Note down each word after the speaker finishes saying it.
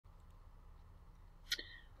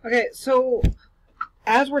Okay, so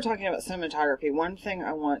as we're talking about cinematography, one thing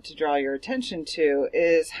I want to draw your attention to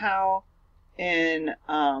is how in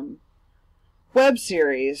web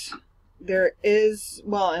series there is,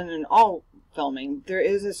 well, and in all filming, there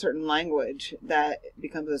is a certain language that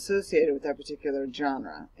becomes associated with that particular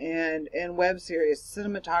genre. And in web series,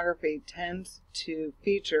 cinematography tends to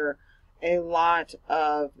feature a lot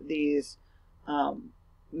of these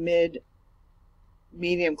medium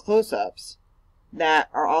close-ups that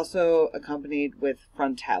are also accompanied with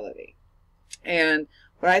frontality. And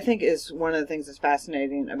what I think is one of the things that's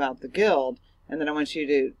fascinating about the Guild, and that I want you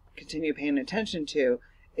to continue paying attention to,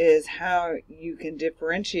 is how you can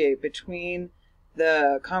differentiate between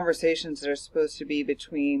the conversations that are supposed to be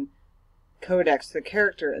between Codex, the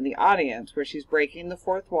character, and the audience, where she's breaking the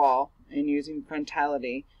fourth wall and using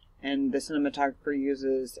frontality, and the cinematographer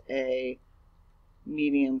uses a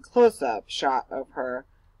medium close-up shot of her,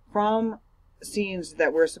 from scenes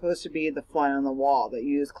that were supposed to be the fly on the wall, that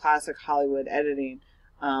use classic Hollywood editing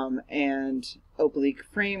and oblique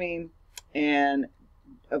framing and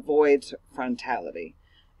avoids frontality.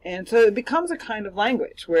 And so it becomes a kind of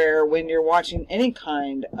language where when you're watching any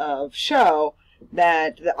kind of show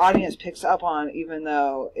that the audience picks up on, even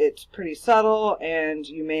though it's pretty subtle and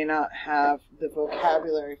you may not have the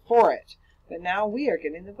vocabulary for it. But now we are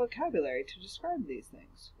getting the vocabulary to describe these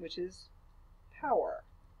things, which is power.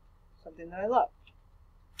 Something that I love.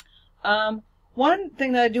 One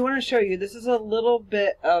thing that I do want to show you, this is a little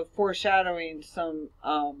bit of foreshadowing some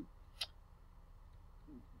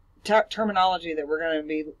terminology that we're going to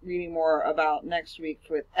be reading more about next week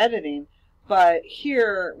with editing. But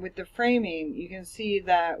here with the framing, you can see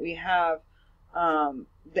that we have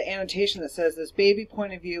the annotation that says this baby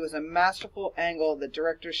point of view is a masterful angle that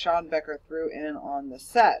director Sean Becker threw in on the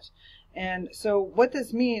set. And so what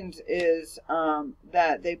this means is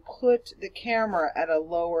that they put the camera at a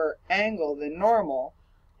lower angle than normal,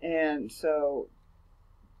 and so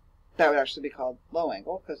that would actually be called low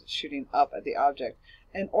angle because it's shooting up at the object,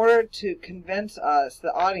 in order to convince us,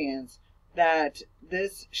 the audience, that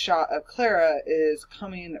this shot of Clara is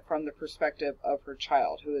coming from the perspective of her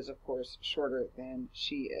child, who is of course shorter than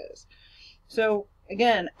she is. So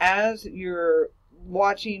again, as you're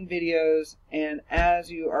watching videos and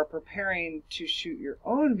as you are preparing to shoot your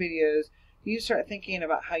own videos, you start thinking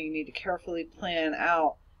about how you need to carefully plan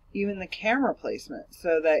out even the camera placement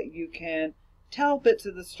so that you can tell bits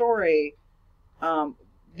of the story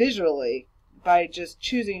visually by just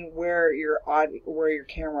choosing where your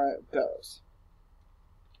camera goes.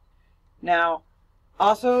 Now,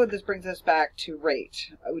 also, this brings us back to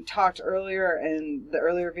rate. We talked earlier in the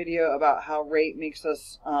earlier video about how rate makes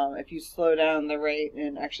us, if you slow down the rate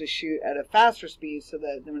and actually shoot at a faster speed so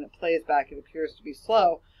that when it plays back it appears to be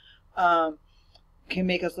slow, can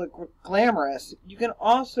make us look glamorous. You can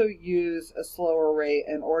also use a slower rate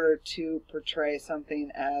in order to portray something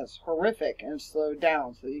as horrific and slowed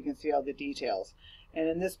down so that you can see all the details. And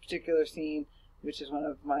in this particular scene, which is one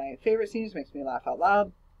of my favorite scenes, makes me laugh out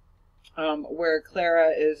loud, where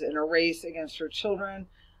Clara is in a race against her children,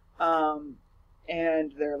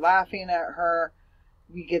 and they're laughing at her.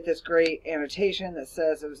 We get this great annotation that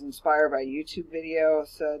says it was inspired by a YouTube video,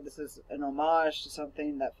 so this is an homage to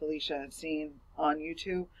something that Felicia had seen on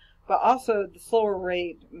YouTube. But also, the slower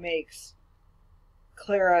rate makes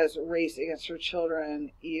Clara's race against her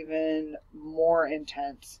children even more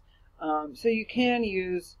intense. So you can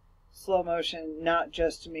use slow motion not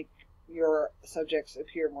just to make your subjects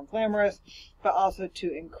appear more glamorous, but also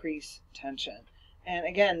to increase tension. And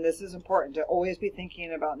again, this is important to always be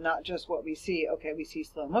thinking about not just what we see. Okay, we see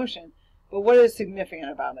slow motion, but what is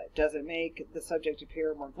significant about it? Does it make the subject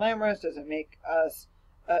appear more glamorous? Does it make us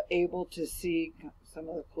able to see some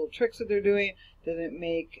of the cool tricks that they're doing? Does it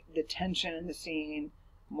make the tension in the scene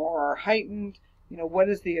more heightened? You know, what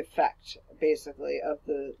is the effect, basically, of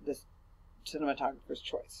the cinematographer's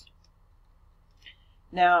choice?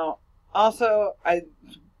 Now, also, I'm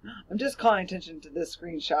just calling attention to this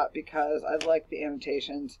screenshot because I like the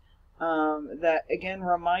annotations that, again,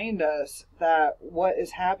 remind us that what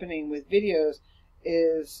is happening with videos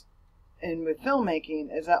is, and with filmmaking,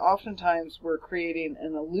 is that oftentimes we're creating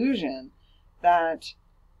an illusion that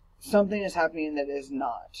something is happening that is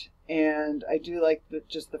not. And I do like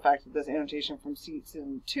just the fact that this annotation from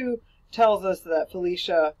season 2 tells us that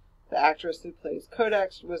Felicia, the actress who plays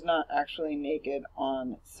Codex, was not actually naked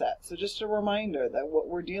on set. So just a reminder that what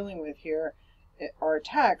we're dealing with here are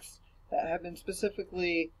texts that have been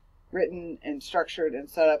specifically written and structured and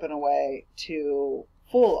set up in a way to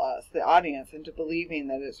fool us, the audience, into believing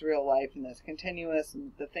that it's real life and it's continuous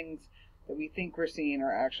and the things that we think we're seeing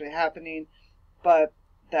are actually happening. But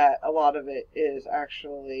that a lot of it is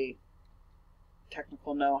actually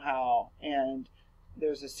technical know-how, and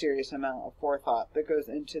there's a serious amount of forethought that goes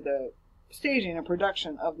into the staging and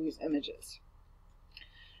production of these images.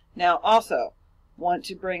 Now, also want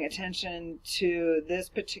to bring attention to this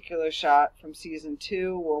particular shot from season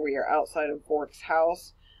 2 where we are outside of Vork's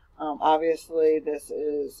house. Obviously, this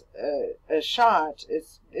is a shot.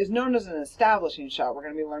 It's known as an establishing shot. We're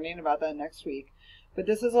going to be learning about that next week. But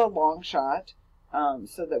this is a long shot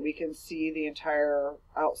so that we can see the entire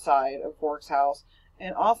outside of Vork's house.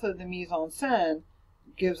 And also the mise en scène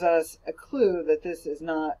gives us a clue that this is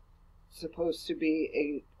not supposed to be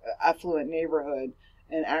a affluent neighborhood,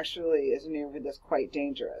 and actually is a neighborhood that's quite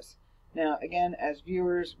dangerous. Now, again, as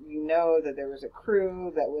viewers, we know that there was a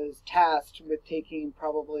crew that was tasked with taking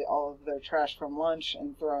probably all of their trash from lunch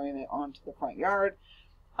and throwing it onto the front yard.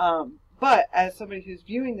 But as somebody who's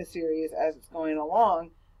viewing the series as it's going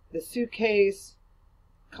along, the suitcase,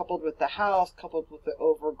 coupled with the house, coupled with the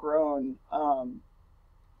overgrown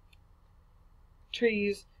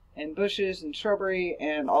trees and bushes and shrubbery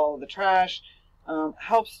and all of the trash,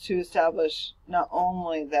 helps to establish not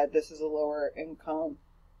only that this is a lower income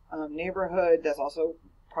neighborhood that's also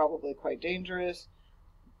probably quite dangerous,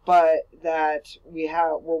 but that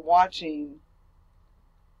we're watching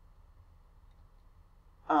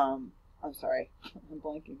I'm sorry, I'm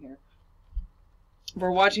blanking here.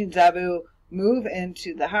 We're watching Zabu move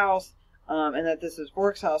into the house, and that this is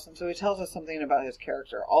Vork's house, and so it tells us something about his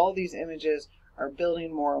character. All of these images are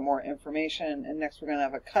building more and more information, and next we're going to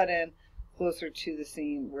have a cut-in closer to the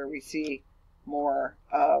scene where we see more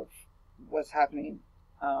of what's happening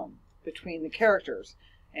between the characters,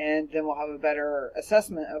 and then we'll have a better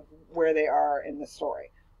assessment of where they are in the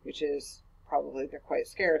story, which is probably they're quite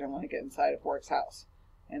scared and want to get inside of Vork's house,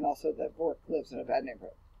 and also that Vork lives in a bad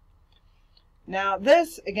neighborhood. Now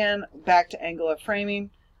this, again, back to angle of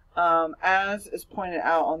framing. As is pointed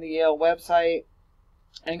out on the Yale website,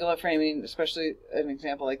 angle of framing, especially an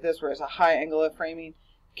example like this where it's a high angle of framing,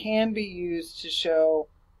 can be used to show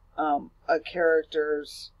a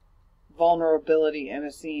character's vulnerability in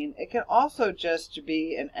a scene. It can also just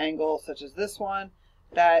be an angle such as this one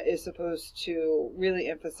that is supposed to really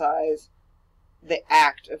emphasize the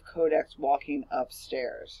act of Codex walking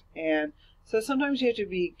upstairs. And so sometimes you have to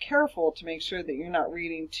be careful to make sure that you're not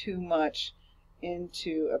reading too much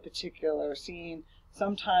into a particular scene.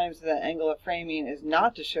 Sometimes the angle of framing is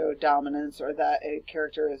not to show dominance or that a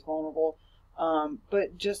character is vulnerable,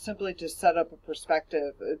 but just simply to set up a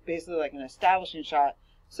perspective, basically like an establishing shot,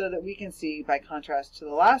 so that we can see, by contrast to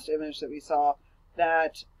the last image that we saw,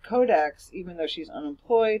 that Codex, even though she's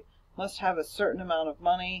unemployed, must have a certain amount of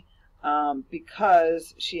money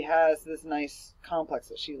because she has this nice complex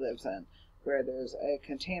that she lives in, where there's a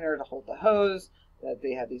container to hold the hose, that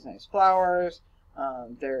they have these nice flowers.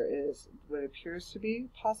 There is what appears to be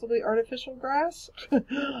possibly artificial grass,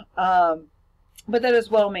 but that is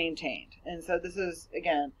well maintained. And so this is,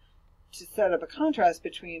 again, to set up a contrast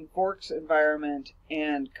between Vork's environment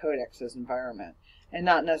and Codex's environment, and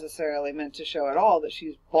not necessarily meant to show at all that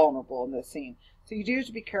she's vulnerable in this scene. So you do have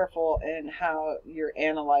to be careful in how you're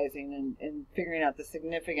analyzing and figuring out the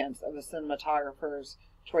significance of a cinematographer's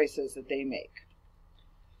choices that they make.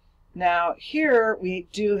 Now here we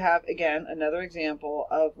do have, again, another example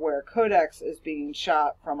of where Codex is being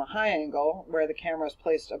shot from a high angle, where the camera is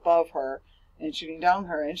placed above her and shooting down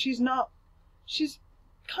her, and she's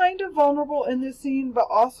kind of vulnerable in this scene, but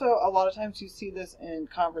also a lot of times you see this in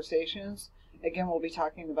conversations. Again, we'll be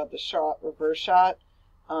talking about the reverse shot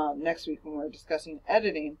next week when we're discussing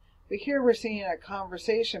editing, but here we're seeing a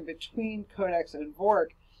conversation between Codex and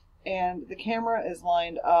Vork, and the camera is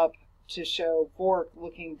lined up to show Vork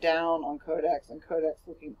looking down on Codex and Codex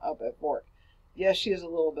looking up at Vork. Yes, she is a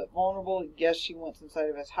little bit vulnerable. Yes, she wants inside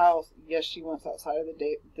of his house. Yes, she wants outside of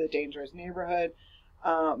the dangerous neighborhood.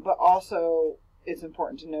 But also, it's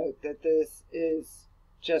important to note that this is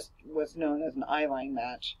just what's known as an eyeline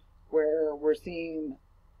match, where we're seeing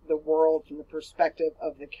the world from the perspective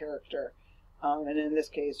of the character. And in this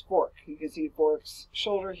case, Vork. You can see Vork's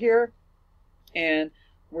shoulder here, and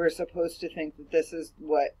we're supposed to think that this is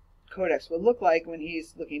what Codex would look like when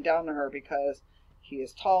he's looking down on her, because he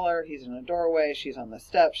is taller, he's in a doorway, she's on the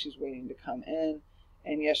steps, she's waiting to come in,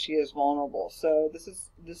 and yes, she is vulnerable. So this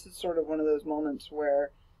is sort of one of those moments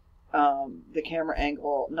where the camera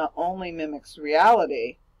angle not only mimics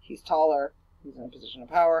reality, he's taller, he's in a position of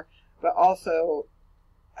power, but also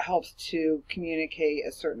helps to communicate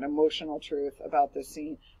a certain emotional truth about this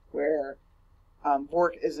scene where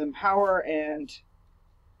Vork is in power and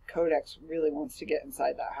Codex really wants to get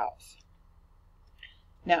inside that house.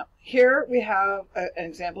 Now, here we have an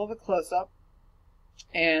example of a close-up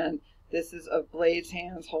And this is of Blade's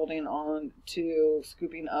hands holding on to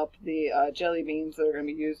scooping up the jelly beans that are going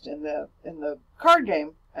to be used in the card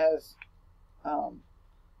game as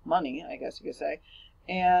money, I guess you could say.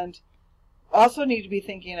 And also need to be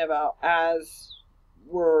thinking about, as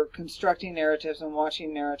we're constructing narratives and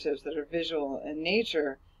watching narratives that are visual in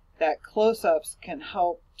nature, that close-ups can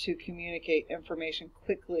help to communicate information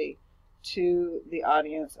quickly to the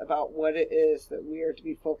audience about what it is that we are to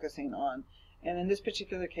be focusing on. And in this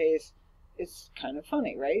particular case, it's kind of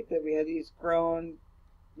funny, right? That we have these grown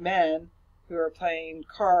men who are playing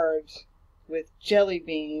cards with jelly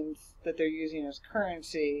beans that they're using as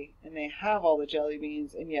currency, and they have all the jelly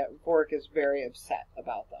beans, and yet Vork is very upset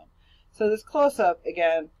about them. So this close-up,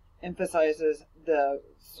 again, emphasizes the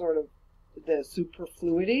sort of the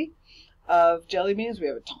superfluity of jelly beans. We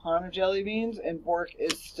have a ton of jelly beans, and Vork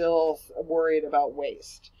is still worried about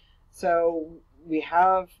waste. So we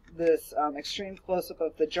have this extreme close-up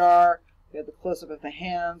of the jar, we have the close-up of the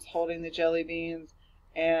hands holding the jelly beans,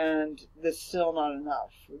 and this is still not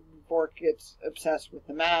enough. Vork gets obsessed with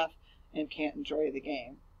the math and can't enjoy the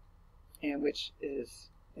game, and which is,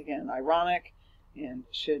 again, ironic and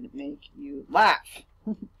should make you laugh.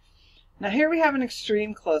 Now here we have an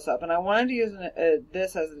extreme close-up, and I wanted to use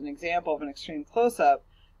this as an example of an extreme close-up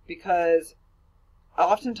because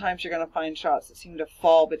oftentimes you're going to find shots that seem to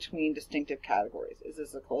fall between distinctive categories. Is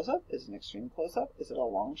this a close-up? Is it an extreme close-up? Is it a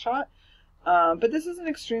long shot? But this is an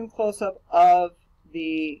extreme close-up of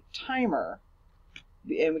the timer,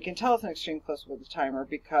 and we can tell it's an extreme close-up of the timer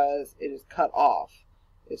because it is cut off,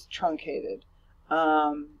 it's truncated,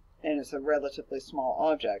 and it's a relatively small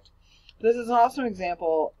object. This is also an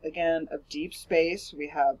example, again, of deep space. We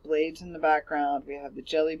have blades in the background, we have the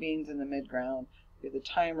jelly beans in the midground, we have the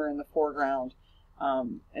timer in the foreground,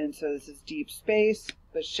 and so this is deep space,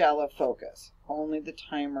 but shallow focus. Only the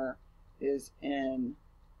timer is in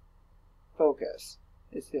focus.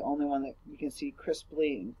 It's the only one that you can see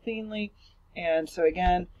crisply and cleanly. And so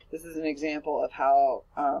again, this is an example of how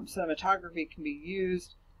cinematography can be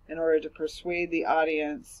used in order to persuade the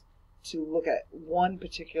audience to look at one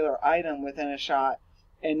particular item within a shot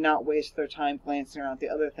and not waste their time glancing around the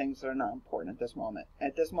other things that are not important at this moment.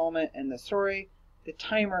 At this moment in the story, the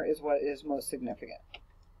timer is what is most significant.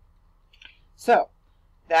 So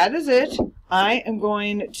that is it. I am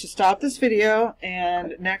going to stop this video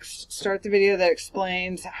and next start the video that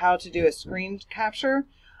explains how to do a screen capture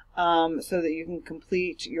so that you can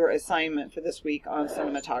complete your assignment for this week on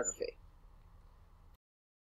cinematography.